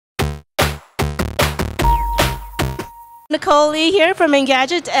Nicole Lee here from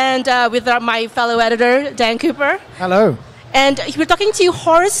Engadget, and with my fellow editor, Dan Cooper. Hello. And we're talking to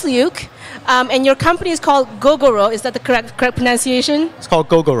Horace Luke, and your company is called Gogoro. Is that the correct pronunciation? It's called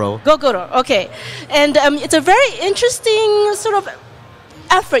Gogoro. Gogoro, okay. And it's a very interesting sort of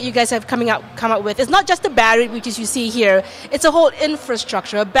effort you guys have come up with. It's not just the battery, which is you see here. It's a whole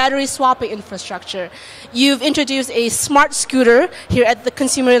infrastructure, a battery swapping infrastructure. You've introduced a smart scooter here at the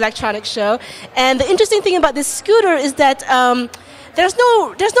Consumer Electronics Show. And the interesting thing about this scooter is that there's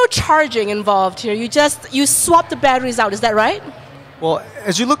no charging involved here. You swap the batteries out. Is that right? Well,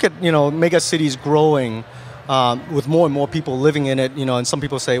 as you look at mega cities growing with more and more people living in it, and some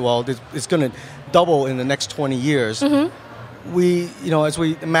people say, well, it's going to double in the next 20 years. Mm-hmm.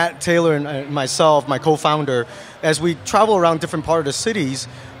 Matt Taylor and myself, my co-founder, as we travel around different parts of the cities,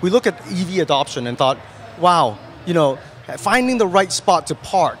 we look at EV adoption and thought, wow, finding the right spot to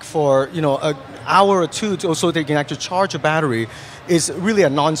park for, an hour or two so they can actually charge a battery is really a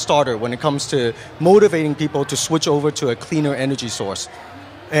non-starter when it comes to motivating people to switch over to a cleaner energy source.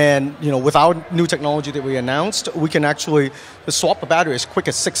 And, with our new technology that we announced, we can actually swap a battery as quick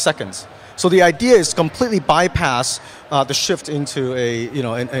as 6 seconds. So the idea is to completely bypass the shift into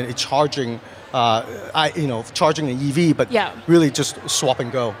a charging, charging an EV, but really just swap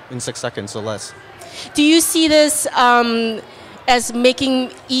and go in 6 seconds or less. Do you see this as making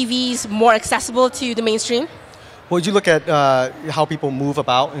EVs more accessible to the mainstream? Well, you look at how people move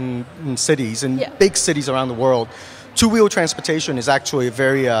about in cities, in big cities around the world, two-wheel transportation is actually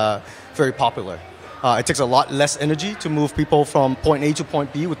very, very popular. It takes a lot less energy to move people from point A to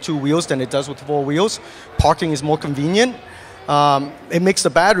point B with two wheels than it does with four wheels. Parking is more convenient. It makes the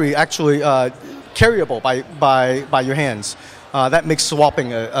battery actually carryable by your hands. That makes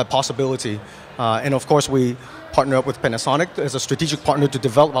swapping a possibility. And of course, we partner up with Panasonic as a strategic partner to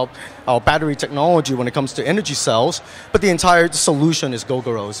develop our battery technology when it comes to energy cells. But the entire solution is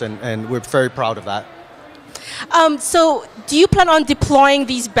Gogoro's, and we're very proud of that. So do you plan on deploying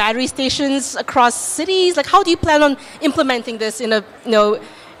these battery stations across cities? Like, how do you plan on implementing this in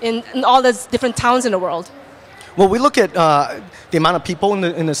all the different towns in the world? Well, we look at the amount of people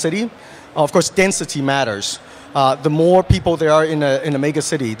in the city. Of course, density matters. The more people there are in a mega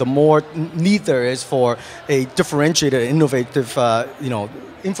city, the more need there is for a differentiated, innovative,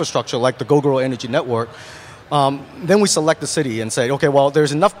 infrastructure like the Gogoro Energy Network. Then we select the city and say, okay, well,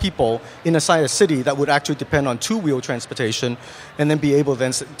 there's enough people inside a city that would actually depend on two-wheel transportation, and then be able to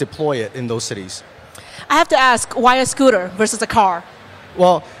then deploy it in those cities. I have to ask, why a scooter versus a car?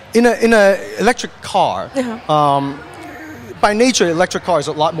 Well, in an electric car, by nature, electric car is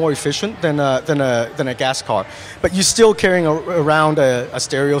a lot more efficient than a gas car. But you're still carrying around a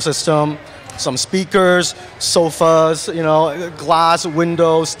stereo system, some speakers, sofas, glass,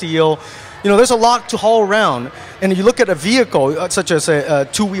 windows, steel. There's a lot to haul around. And if you look at a vehicle, such as a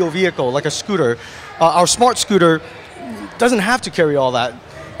two-wheel vehicle, like a scooter, our smart scooter doesn't have to carry all that.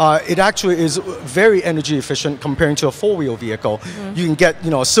 It actually is very energy efficient comparing to a four-wheel vehicle. Mm-hmm. You can get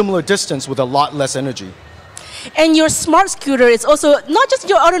a similar distance with a lot less energy. And your smart scooter is also not just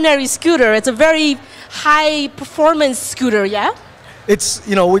your ordinary scooter, it's a very high-performance scooter, yeah? It's,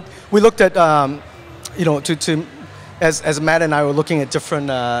 we looked at, as Matt and I were looking at different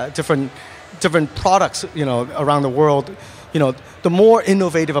products, around the world, the more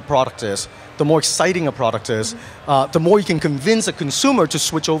innovative a product is, the more exciting a product is, the more you can convince a consumer to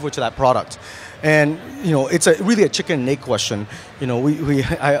switch over to that product. And, it's really a chicken and egg question.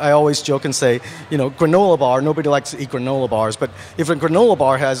 I always joke and say, granola bar, nobody likes to eat granola bars, but if a granola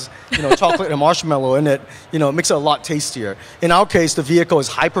bar has, chocolate and marshmallow in it, it makes it a lot tastier. In our case, the vehicle is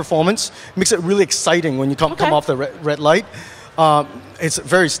high performance, makes it really exciting when you come off the red light. It's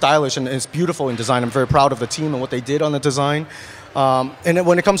very stylish and it's beautiful in design. I'm very proud of the team and what they did on the design. And then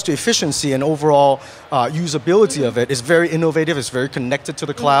when it comes to efficiency and overall usability of it, it's very innovative. It's very connected to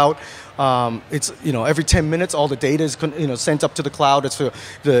the cloud. It's every 10 minutes, all the data is sent up to the cloud. It's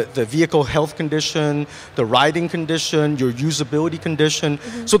the vehicle health condition, the riding condition, your usability condition,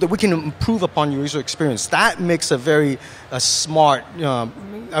 so that we can improve upon your user experience. That makes a very smart,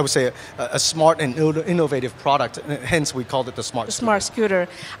 I would say, a smart and innovative product. Hence, we called it the smart scooter. Smart scooter.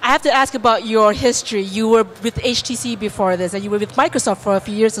 I have to ask about your history. You were with HTC before this, and you were with Microsoft for a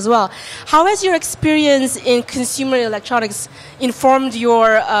few years as well. How has your experience in consumer electronics informed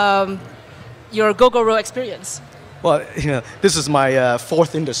your Gogoro experience? Well, this is my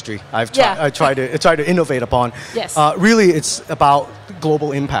fourth industry. I try to innovate upon. Yes. Really, it's about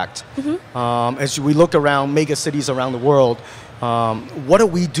global impact. Mm-hmm. As we look around mega cities around the world, what are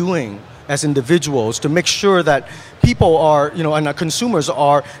we doing as individuals to make sure that people are, and our consumers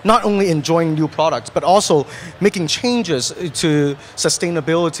are not only enjoying new products, but also making changes to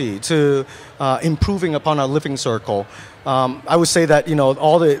sustainability, to improving upon our living circle. I would say that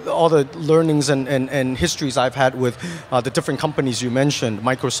all the learnings and histories I've had with the different companies you mentioned,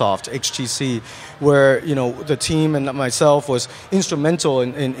 Microsoft, HTC, where the team and myself was instrumental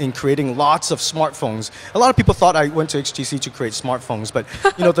in creating lots of smartphones. A lot of people thought I went to HTC to create smartphones, but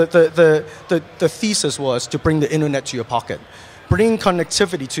the thesis was to bring the internet to your pocket. Bringing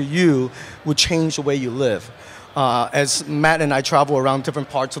connectivity to you would change the way you live. As Matt and I travel around different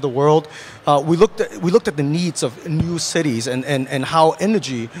parts of the world, we looked at the needs of new cities and how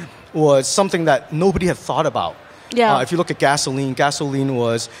energy was something that nobody had thought about. Yeah. If you look at gasoline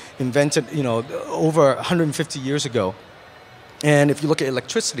was invented over 150 years ago. And if you look at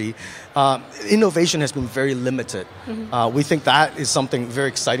electricity, innovation has been very limited. Mm-hmm. We think that is something very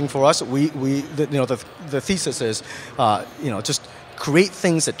exciting for us. The thesis is, just create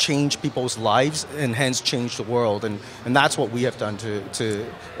things that change people's lives and hence change the world, and that's what we have done to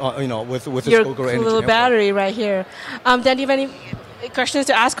with this Gogoro Energy little Network. Battery right here. Dan, do you have any questions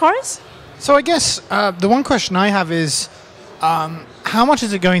to ask Horace? So I guess the one question I have is, how much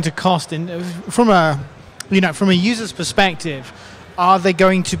is it going to cost from a user's perspective? Are they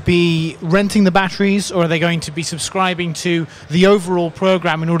going to be renting the batteries, or are they going to be subscribing to the overall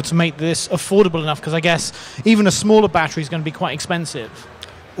program in order to make this affordable enough? Because I guess even a smaller battery is going to be quite expensive.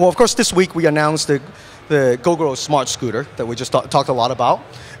 Well, of course, this week we announced the Gogoro Smart Scooter that we just talked a lot about.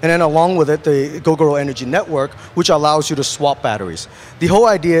 And then along with it, the Gogoro Energy Network, which allows you to swap batteries. The whole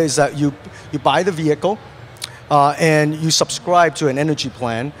idea is that you buy the vehicle and you subscribe to an energy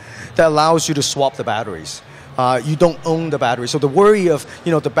plan that allows you to swap the batteries. You don't own the battery. So the worry of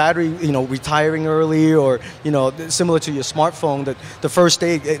the battery retiring early, or similar to your smartphone, that the first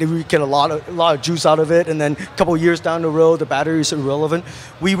day we get a lot of juice out of it, and then a couple of years down the road the battery is irrelevant.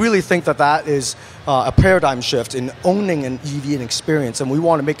 We really think that is a paradigm shift in owning an EV and experience, and we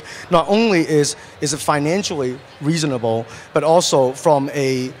want to make, not only is it financially reasonable, but also from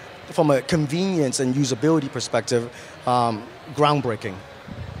a convenience and usability perspective, groundbreaking.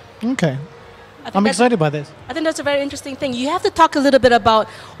 Okay. I'm excited by this. I think that's a very interesting thing. You have to talk a little bit about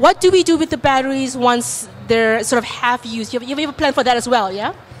what do we do with the batteries once they're sort of half used. You have a plan for that as well,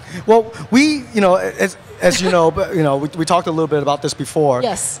 yeah? Well, we, as you know, we talked a little bit about this before.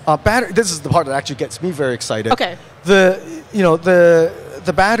 Yes. This is the part that actually gets me very excited. Okay.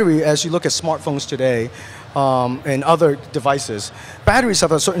 The battery, as you look at smartphones today, and other devices, batteries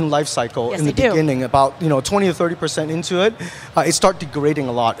have a certain life cycle. Yes, in the beginning, about 20 to 30% into it, it starts degrading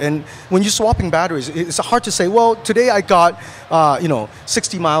a lot. And when you're swapping batteries, it's hard to say, well, today I got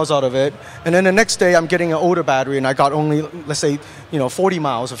 60 miles out of it, and then the next day I'm getting an older battery and I got only, let's say, 40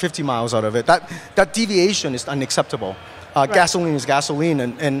 miles or 50 miles out of it. That deviation is unacceptable. Right. Gasoline is gasoline,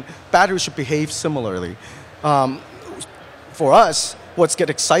 and batteries should behave similarly. For us, what's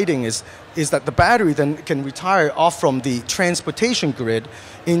exciting is that the battery then can retire off from the transportation grid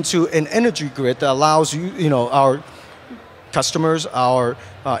into an energy grid that allows our customers, our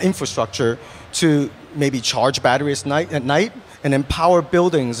infrastructure, to maybe charge batteries at night and then power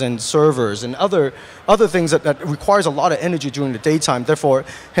buildings and servers and other things that requires a lot of energy during the daytime. Therefore,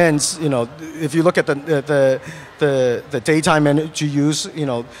 hence, if you look at the daytime energy use,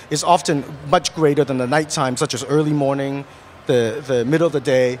 is often much greater than the nighttime, such as early morning, the middle of the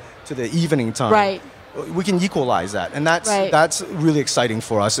day to the evening time. Right. We can equalize that, and that's really exciting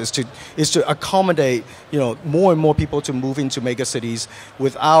for us. Is to accommodate more and more people to move into mega cities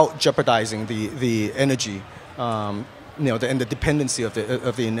without jeopardizing the energy, and the dependency of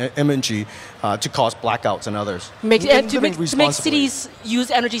the energy to cause blackouts and others. To make cities use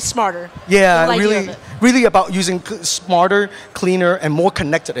energy smarter. Yeah, really about using smarter, cleaner, and more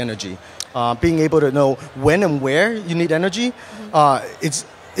connected energy. Being able to know when and where you need energy, it's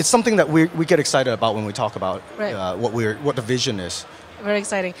something that we get excited about when we talk about what the vision is. Very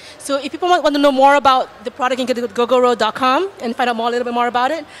exciting. So if people want to know more about the product, you can go to Gogoro.com and find out a little bit more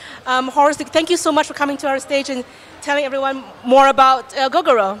about it. Horace, thank you so much for coming to our stage and telling everyone more about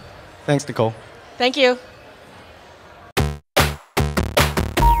Gogoro. Thanks, Nicole. Thank you.